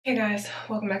Hey guys,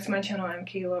 welcome back to my channel. I'm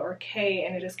Kayla, or Kay,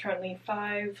 and it is currently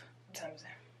what time is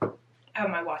it? I have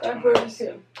my watch on.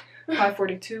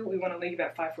 5:42. We want to leave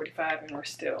at 5:45 and we're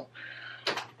still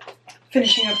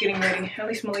finishing up getting ready. At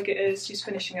least Malika is. She's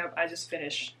finishing up. I just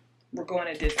finished. We're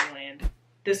going to Disneyland.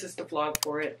 This is the vlog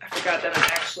for it. I forgot that I'm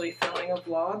actually filming a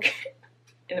vlog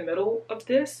in the middle of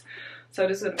this. So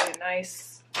this is going to be a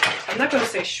nice, I'm not going to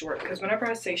say short, because whenever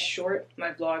I say short,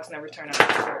 my vlogs never turn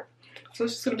out short. So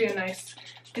it's just going to be a nice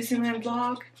Disneyland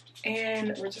vlog,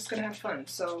 and we're just going to have fun.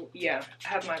 So yeah, I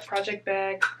have my project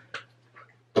bag.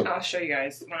 I'll show you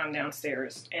guys when I'm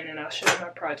downstairs, and then I'll show you my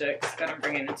projects that I'm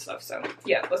bringing and stuff. So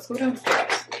yeah, let's go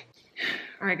downstairs.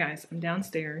 Alright guys, I'm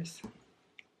downstairs.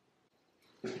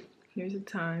 Here's the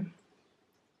time.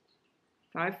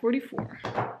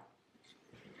 5:44.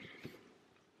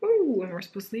 Ooh, and we're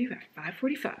supposed to leave at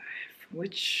 5:45,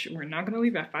 which we're not going to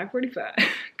leave at 5:45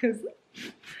 because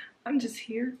I'm just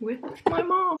here with my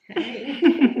mom.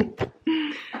 Hey.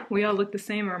 We all look the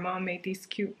same. Our mom made these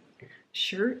cute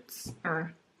shirts,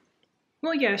 or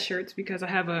well, yeah, shirts, because I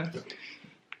have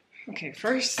okay,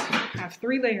 first I have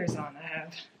 3 layers on. I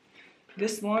have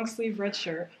this long sleeve red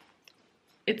shirt.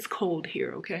 It's cold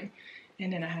here, okay?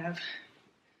 And then I have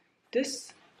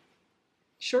this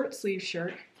short sleeve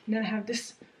shirt, and then I have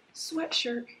this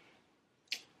sweatshirt.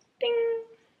 Ding!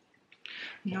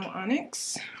 No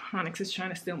Onyx. Onyx is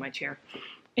trying to steal my chair.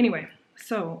 Anyway,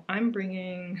 so I'm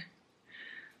bringing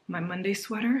my Monday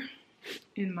sweater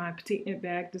in my petite knit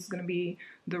bag. This is going to be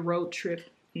the road trip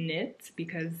knit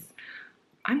because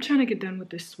I'm trying to get done with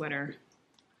this sweater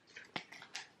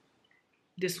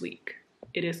this week.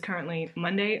 It is currently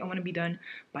Monday. I want to be done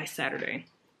by Saturday.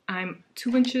 I'm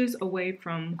 2 inches away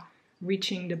from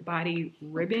reaching the body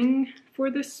ribbing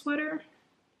for this sweater.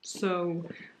 So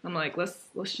I'm like, let's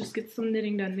just get some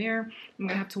knitting done there. I'm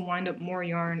gonna have to wind up more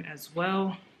yarn as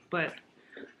well, but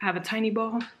I have a tiny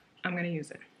ball. I'm gonna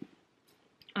use it.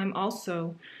 I'm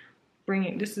also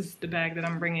bringing, this is the bag that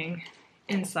I'm bringing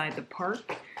inside the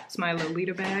park. It's my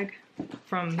Lolita bag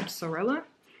from Sorella.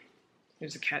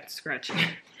 There's a cat scratching.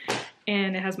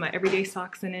 And it has my everyday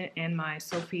socks in it and my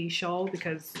Sophie shawl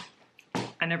because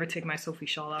I never take my Sophie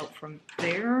shawl out from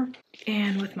there.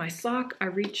 And with my sock, I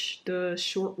reached the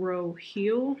short row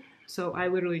heel. So I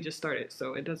literally just started,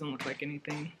 so it doesn't look like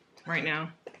anything right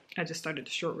now. I just started the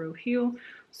short row heel.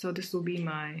 So this will be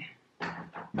my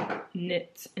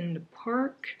knit in the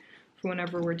park for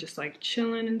whenever we're just like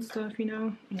chilling and stuff, you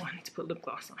know. Oh, I need to put lip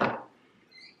gloss on.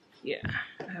 Yeah,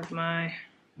 I have my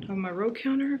row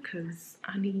counter because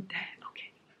I need that.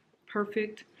 Okay,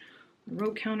 perfect.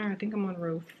 Row counter, I think I'm on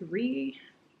row 3.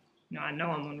 No, I know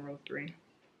I'm on row 3.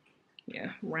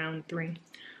 Yeah, round 3.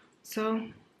 So,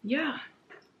 yeah,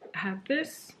 I have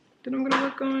this that I'm gonna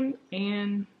work on,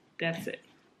 and that's it.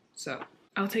 So,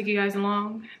 I'll take you guys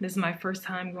along. This is my first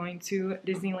time going to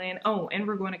Disneyland. Oh, and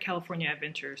we're going to California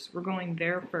Adventures. We're going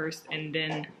there first, and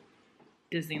then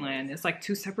Disneyland. It's like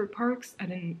 2 separate parks. I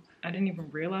didn't even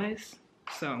realize.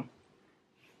 So,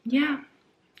 yeah.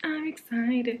 I'm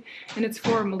excited. And it's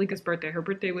for Malika's birthday. Her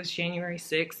birthday was January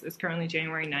 6th. It's currently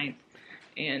January 9th.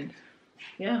 And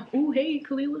yeah. Ooh, hey,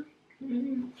 Kalila.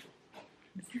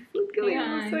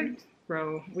 Kalila.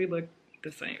 Bro, we look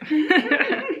the same.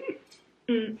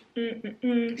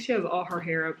 She has all her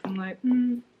hair up. I'm like,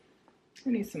 I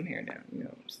need some hair down. You know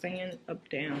what I'm saying? Up,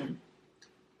 down.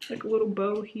 Like a little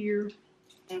bow here.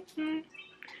 And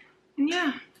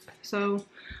yeah. So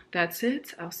that's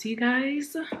it. I'll see you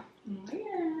guys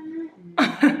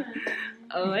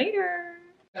later.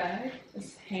 Bag,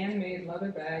 this handmade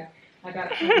leather bag. I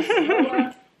got it from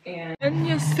Sorella, and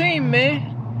you see me.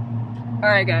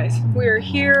 Alright guys, we are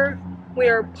here. We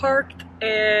are parked,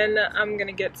 and I'm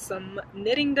gonna get some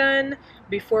knitting done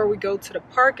before we go to the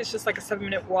park. It's just like a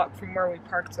 7-minute walk from where we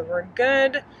parked, so we're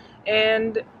good.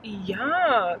 And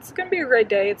yeah, it's gonna be a great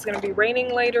day. It's gonna be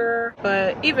raining later,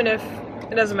 but even if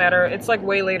it doesn't matter, it's like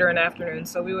way later in the afternoon,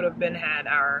 so we would have had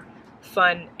our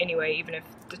fun anyway, even if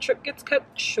the trip gets cut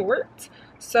short.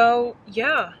 So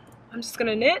yeah, I'm just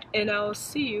gonna knit, and I'll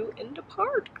see you in the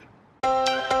park.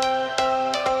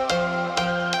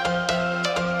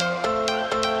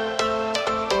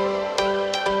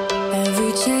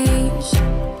 Every change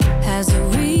has a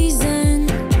reason,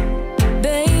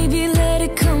 baby, let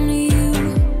it come to you.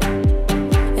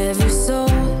 Every soul,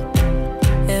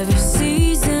 every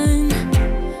season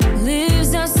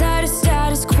lives outside of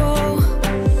status quo.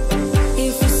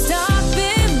 If we stop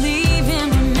believing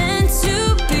we're meant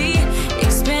to be,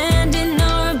 expanding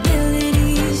our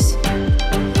abilities,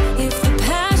 if the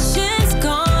passion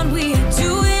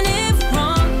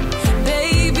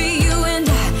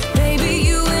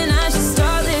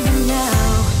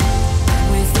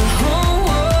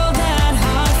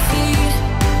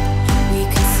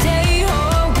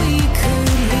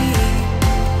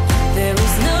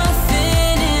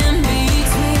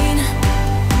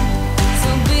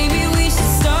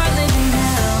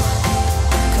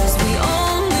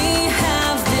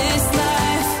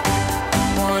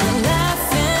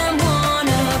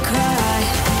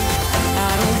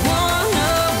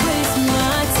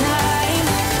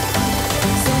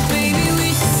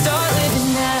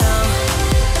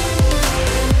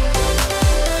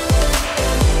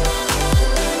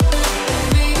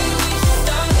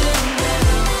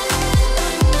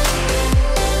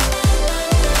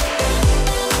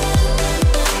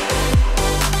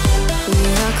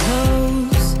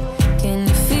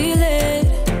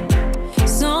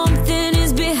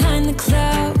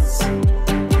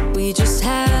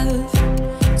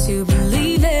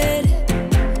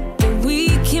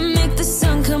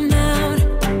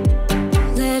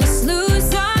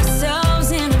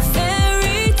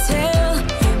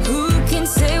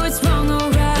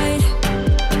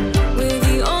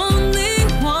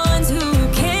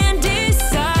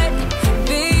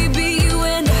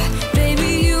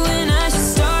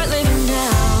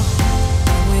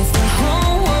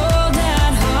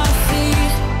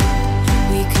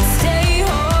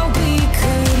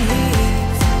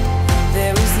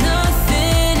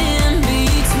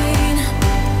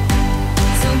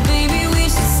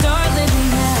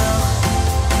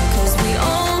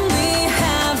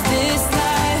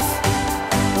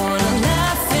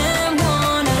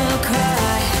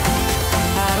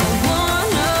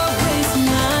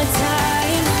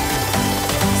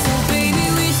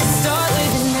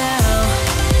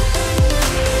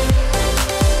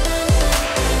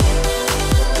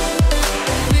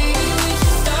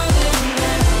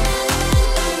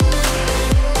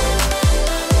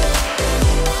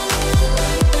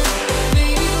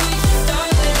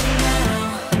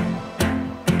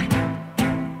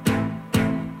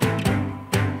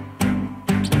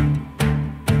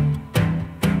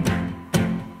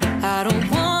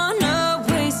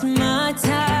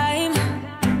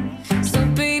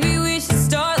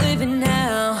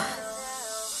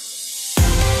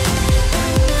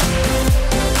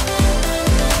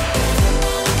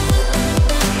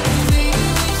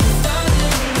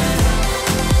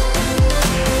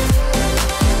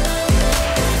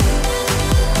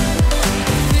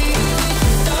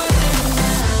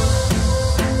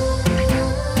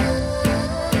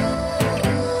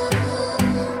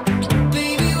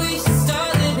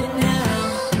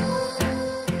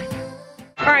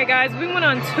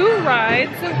 2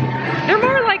 rides. They're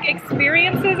more like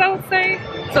experiences, I would say.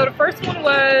 So the first one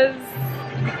was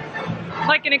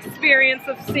like an experience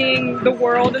of seeing the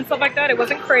world and stuff like that. It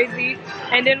wasn't crazy.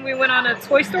 And then we went on a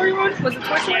Toy Story one. Was it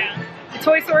Toy Story? Yeah. The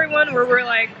Toy Story one where we're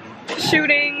like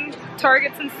shooting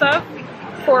targets and stuff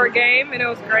for a game, and it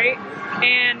was great.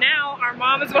 And now our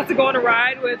mom is about to go on a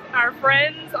ride with our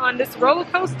friends on this roller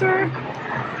coaster.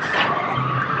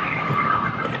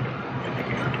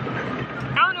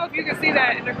 I don't know if you can see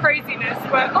that in the craziness,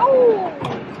 but oh,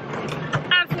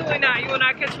 absolutely not. You will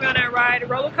not catch me on that ride.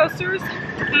 Roller coasters?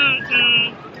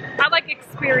 I like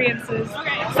experiences.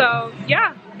 Okay. So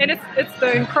yeah, and it's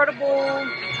the incredible,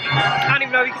 I don't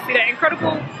even know if you can see that,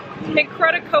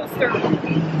 Incredicoaster.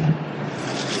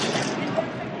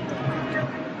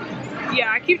 Yeah,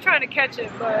 I keep trying to catch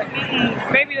it, but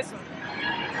maybe this one.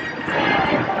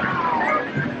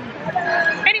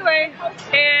 Anyway,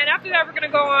 and after that we're gonna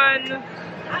go on,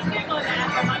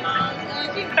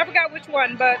 I forgot which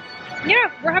one, but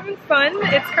yeah, we're having fun.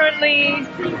 It's currently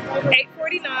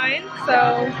 8:49,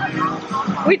 so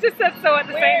we just said so at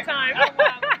the same time. Oh,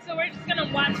 wow. So we're just gonna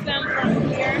watch them from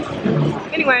here.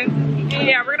 Anyway,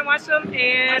 yeah, we're gonna watch them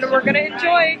and we're gonna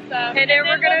enjoy, and then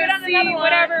we're gonna see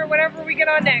whatever we get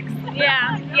on next.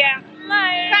 Yeah. Yeah.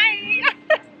 Bye.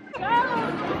 Bye.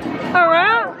 All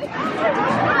right.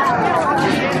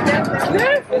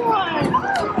 This one.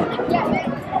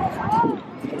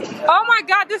 Oh my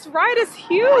God, this ride is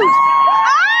huge.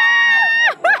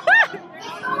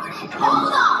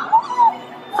 Hold on.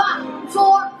 5,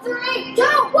 4, 3, 2,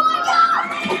 1, go!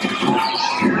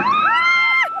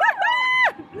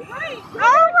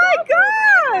 Oh my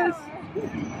gosh!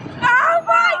 Oh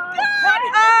my God!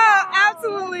 Oh,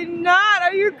 absolutely not!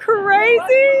 Are you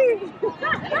crazy?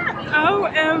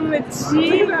 OMG!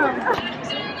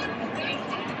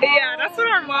 Yeah, that's what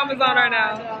our mom is on right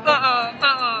now.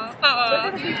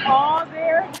 They're gonna be all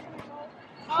there.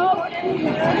 Oh,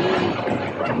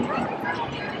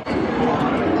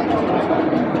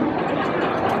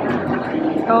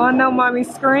 oh no, mommy's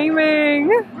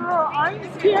screaming. girl,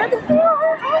 I'm scared.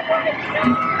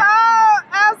 Oh,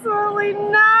 absolutely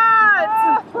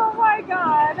not! Oh my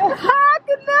God. Heck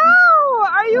no!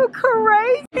 Are you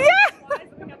crazy? Yes!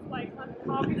 Like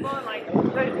uncall people and like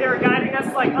they're guiding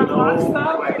us like unlock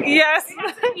stuff. Yes. We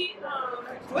have to eat,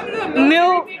 what are the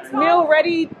Meal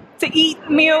ready to eat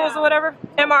meals or whatever.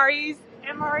 MREs.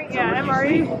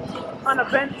 MRE on a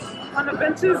bench, on the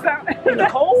benches out in the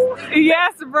cold.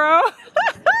 Yes, bro.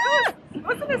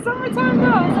 Wasn't it summertime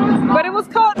though? But it was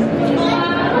called.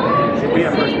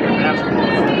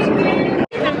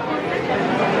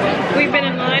 We've been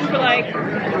in line for like,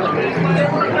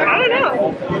 I don't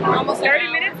know, almost 30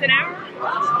 minutes, an hour.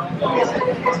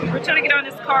 We're trying to get on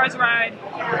this Cars ride.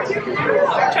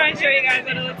 I'm trying to show you guys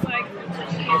what it looks like.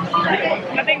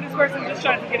 I think this person just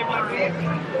tried to get him on video.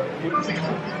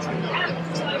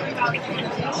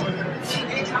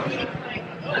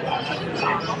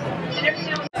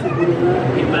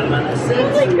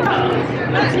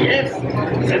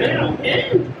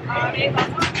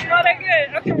 Oh, they're good.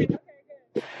 Okay, good.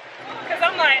 Because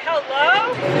I'm like, hello?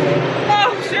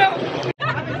 Oh, shoot.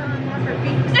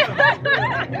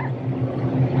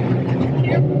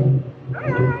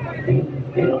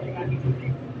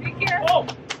 Be careful.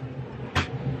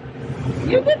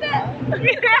 You did that?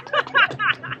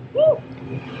 Woo.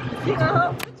 Put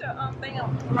your thing on.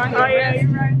 Oh, yeah,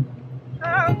 you're right.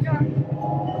 Oh, God.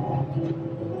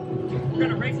 We're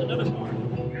gonna race another car.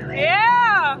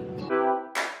 Yeah.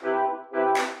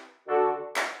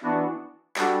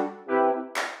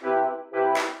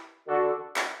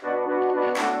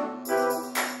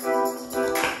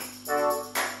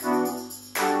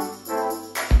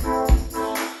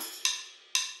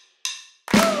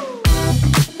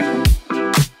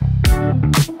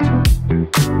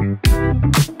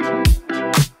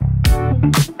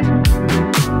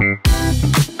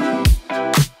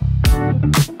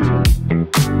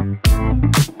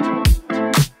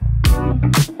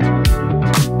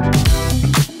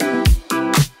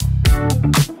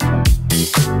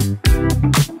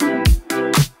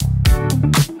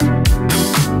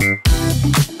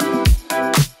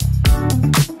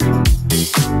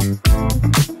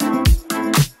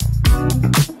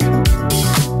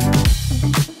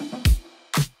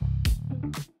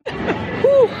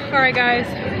 Alright guys,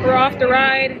 we're off the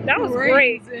ride. That was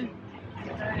great.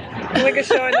 Like I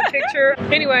showing the picture.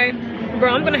 Anyway,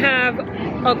 bro, I'm gonna have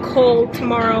a cold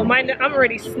tomorrow. I'm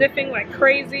already sniffing like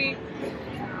crazy.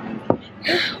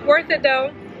 Worth it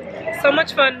though. So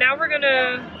much fun. Now we're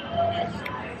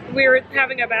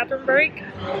having a bathroom break,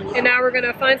 and now we're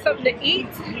gonna find something to eat,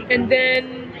 and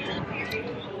then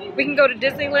We can go to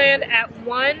Disneyland at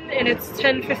 1 and it's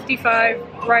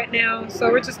 10:55 right now. So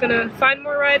we're just gonna find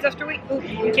more rides after we, ooh,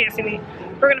 you can't see me.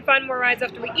 We're gonna find more rides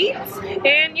after we eat.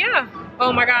 And yeah,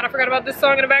 oh my God, I forgot about this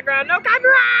song in the background. No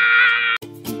copyright!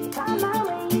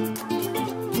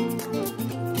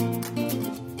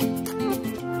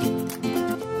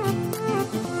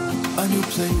 A new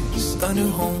place, a new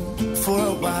home, for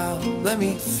a while, let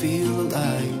me feel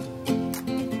alive.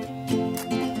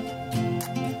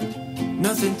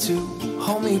 Nothing to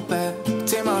hold me back,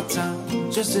 take my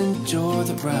time, just enjoy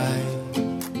the ride.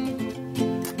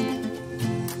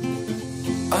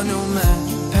 A new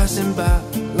man passing by,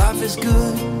 life is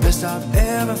good, best I've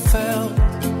ever felt.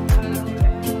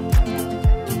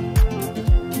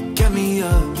 Get me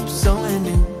up, somewhere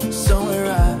new,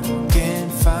 somewhere I can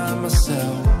find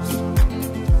myself.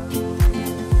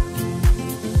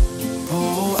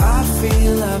 Oh, I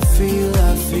feel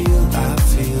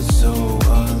so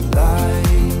alive.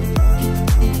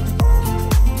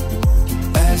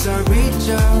 As I reach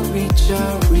out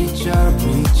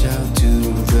to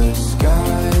the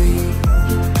sky.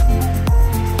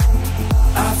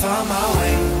 I found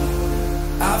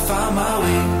my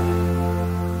way.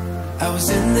 I was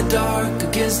in the dark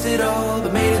against it all,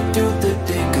 but made it through the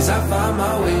day. Cause I found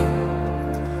my way.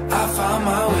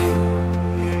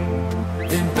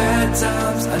 In bad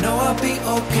times, I know I'll be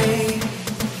okay.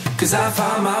 Cause I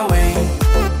found my way.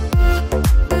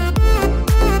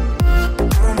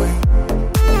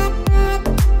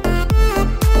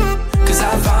 Cause I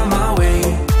found my way.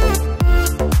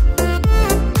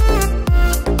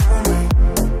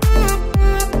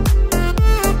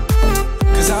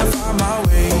 Cause I found my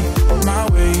way. My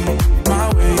way. My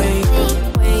way.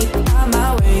 My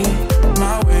way.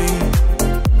 My way.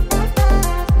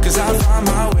 Cause I found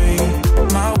my way.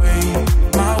 My way.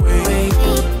 My way.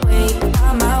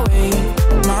 My way.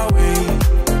 My way.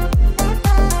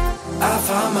 I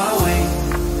found my way.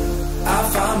 I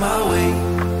found my way.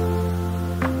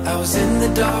 I was in the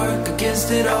dark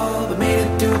against it all, but made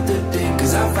it through the day.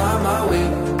 Cause I found my way.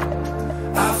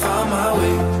 I found my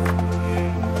way.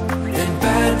 In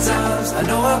bad times, I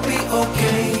know I'll be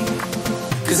okay.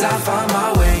 Cause I found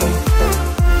my way.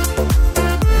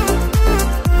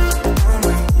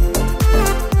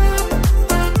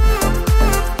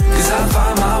 Cause I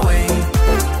found my way.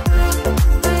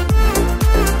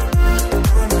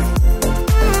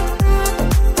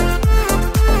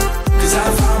 Cause I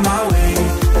found my way.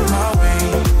 My way.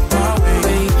 My way.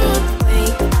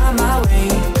 My way.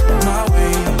 My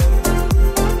way.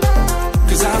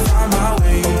 Cause I found my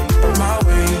way. My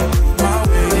way. My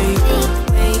way.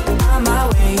 My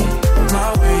way. My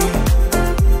way.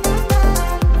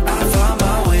 I found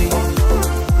my way.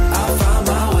 I found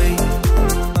my way.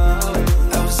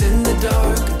 I was in the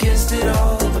dark against it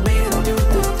all, but made it through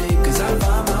the day. Cause I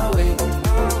found my way.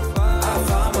 I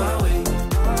found my way.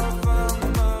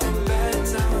 In bad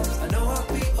times, I know I'll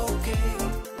be okay.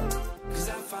 Cause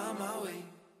I found my way.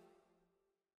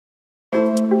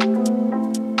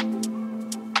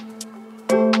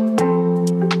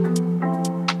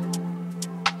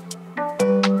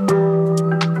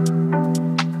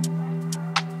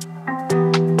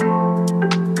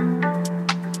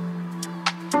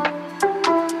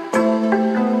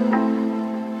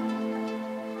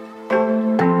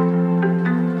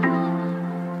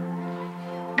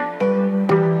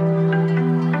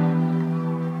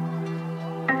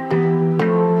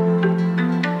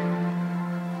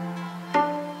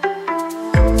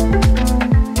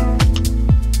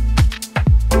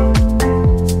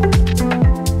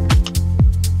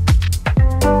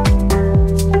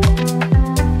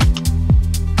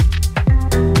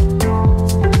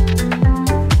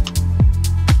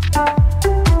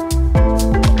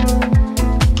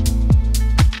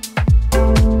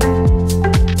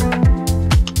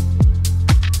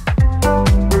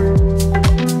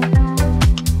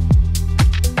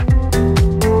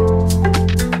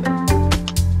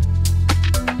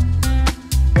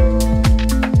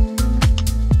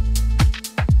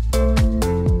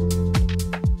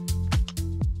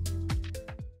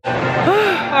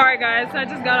 Alright guys, I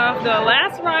just got off the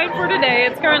last ride for today.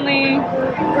 It's currently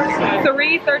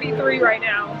 3:33 right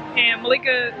now, and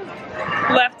Malika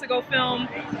left to go film.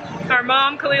 Our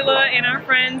mom, Kalila, and our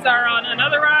friends are on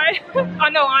another ride. Oh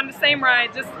no, on the same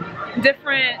ride, just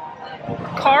different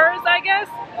cars, I guess.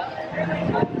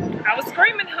 I was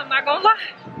screaming, I'm not gonna lie.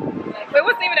 But it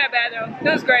wasn't even that bad though.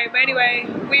 It was great. But anyway,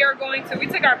 we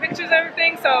took our pictures and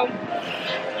everything, so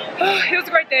it was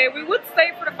a great day. We would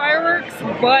stay for the fireworks,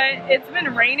 but it's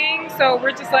been raining, so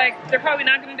we're just like, they're probably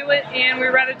not gonna do it, and we'd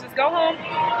rather just go home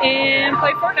and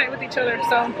play Fortnite with each other.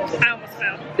 So I almost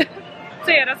fell.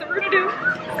 So yeah, that's what we're gonna do.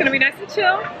 It's gonna be nice and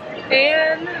chill.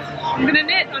 and I'm gonna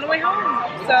knit on the way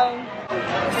home.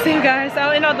 So see you guys.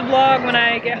 I'll end out the vlog when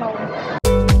I get home.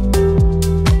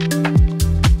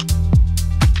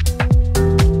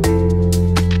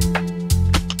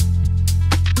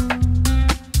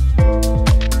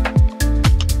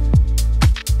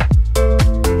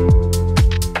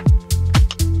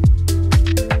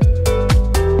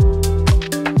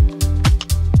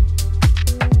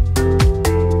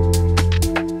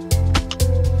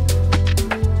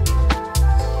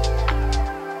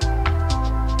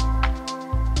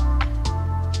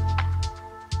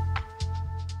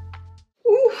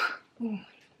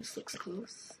 This looks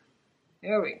close.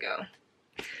 There we go.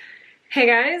 Hey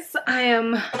guys, I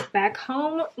am back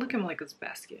home. Look at Malika's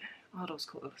basket. All those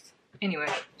clothes. Anyway,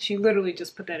 she literally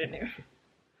just put that in there.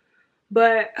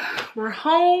 But we're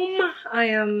home. I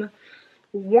am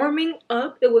warming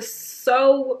up. It was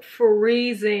so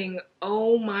freezing.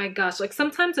 Oh my gosh. Like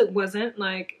sometimes it wasn't.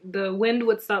 Like the wind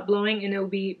would stop blowing and it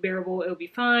would be bearable. It would be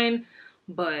fine.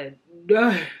 But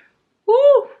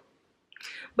woo!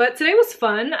 But today was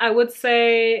fun. I would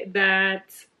say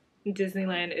that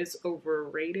Disneyland is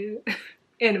overrated.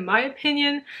 In my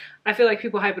opinion, I feel like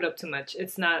people hype it up too much.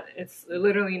 It's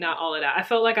literally not all of that. I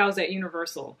felt like I was at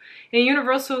Universal. And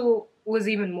Universal was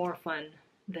even more fun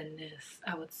than this,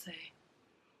 I would say.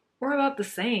 Or about the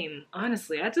same,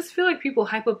 honestly. I just feel like people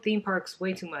hype up theme parks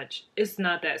way too much. It's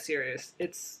not that serious.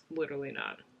 It's literally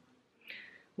not.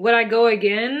 Would I go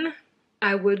again?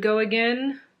 I would go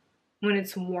again when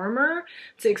it's warmer,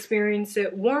 to experience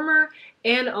it warmer,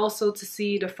 and also to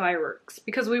see the fireworks.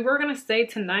 Because we were gonna stay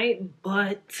tonight,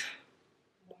 but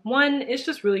one, it's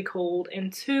just really cold,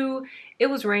 and two, it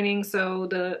was raining, so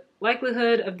the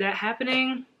likelihood of that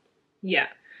happening, yeah,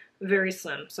 very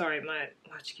slim. Sorry, my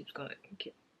watch keeps going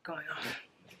off.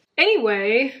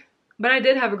 Anyway, but I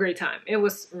did have a great time. It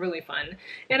was really fun.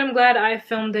 And I'm glad I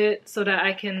filmed it so that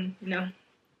I can, you know,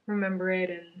 remember it,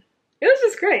 and it was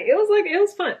just great. It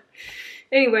was fun.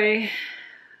 Anyway,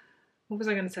 what was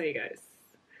I gonna tell you guys?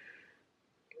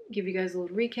 Give you guys a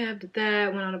little recap. Did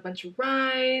that, went on a bunch of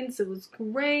rides. It was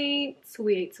great. So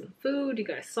we ate some food. You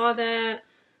guys saw that.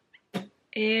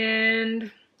 And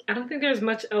I don't think there's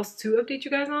much else to update you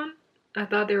guys on. I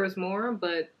thought there was more,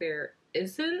 but there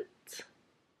isn't.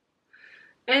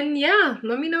 And yeah,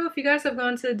 let me know if you guys have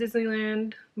gone to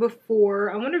Disneyland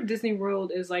before. I wonder if Disney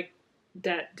World is like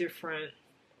that different.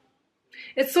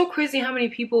 It's so crazy how many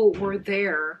people were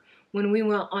there when we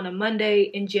went on a Monday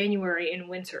in January in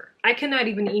winter. I cannot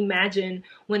even imagine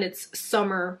when it's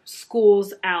summer,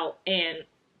 school's out, and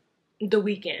the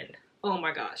weekend. Oh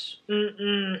my gosh.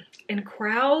 And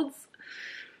crowds.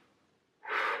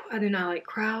 I do not like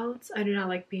crowds. I do not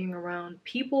like being around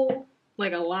people,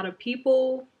 like a lot of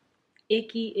people.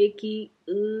 Icky,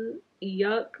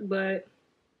 yuck, but it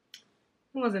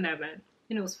wasn't that bad.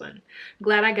 And it was fun.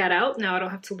 Glad I got out. Now I don't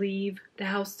have to leave the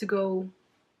house to go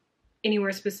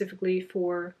anywhere specifically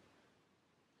for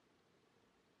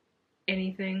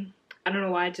anything. I don't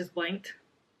know why I just blanked.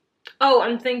 Oh,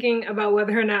 I'm thinking about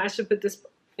whether or not I should put this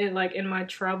in my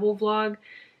travel vlog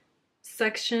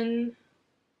section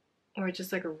or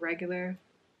just like a regular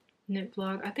knit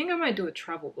vlog. I think I might do a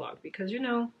travel vlog because, you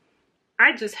know,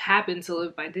 I just happen to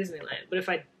live by Disneyland. But if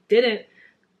I didn't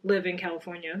live in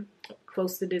California,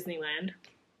 close to Disneyland,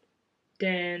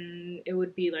 then it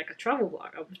would be like a travel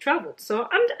vlog. I've traveled. So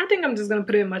I think I'm just gonna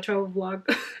put it in my travel vlog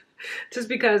just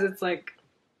because it's like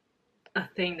a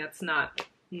thing that's not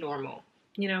normal,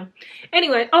 you know?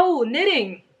 Anyway, oh,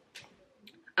 knitting.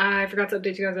 I forgot to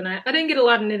update you guys on that. I didn't get a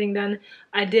lot of knitting done.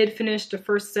 I did finish the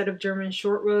first set of German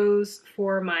short rows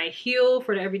for my heel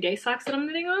for the everyday socks that I'm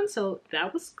knitting on. So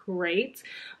that was great,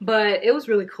 but it was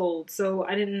really cold. So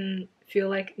I didn't feel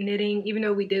like knitting, even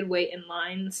though we did wait in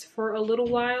lines for a little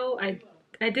while.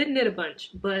 I did knit a bunch,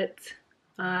 but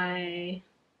I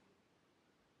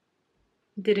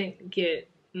didn't get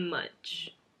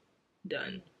much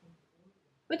done,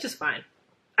 which is fine.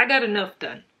 I got enough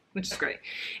done, which is great.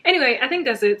 Anyway, I think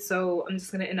that's it. So I'm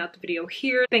just gonna end out the video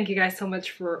here. Thank you guys so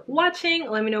much for watching.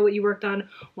 Let me know what you worked on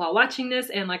while watching this.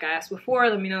 And like I asked before,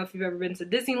 let me know if you've ever been to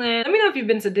Disneyland. Let me know if you've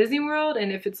been to Disney World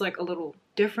and if it's like a little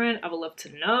different. I would love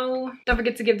to know. Don't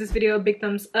forget to give this video a big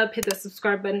thumbs up, hit that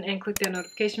subscribe button, and click that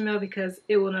notification bell because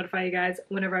it will notify you guys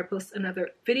whenever I post another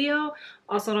video.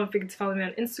 Also, don't forget to follow me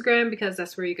on Instagram because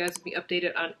that's where you guys will be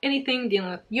updated on anything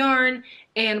dealing with yarn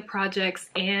and projects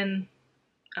and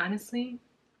honestly,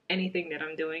 anything that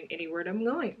I'm doing, anywhere that I'm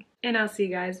going. And I'll see you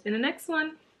guys in the next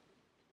one.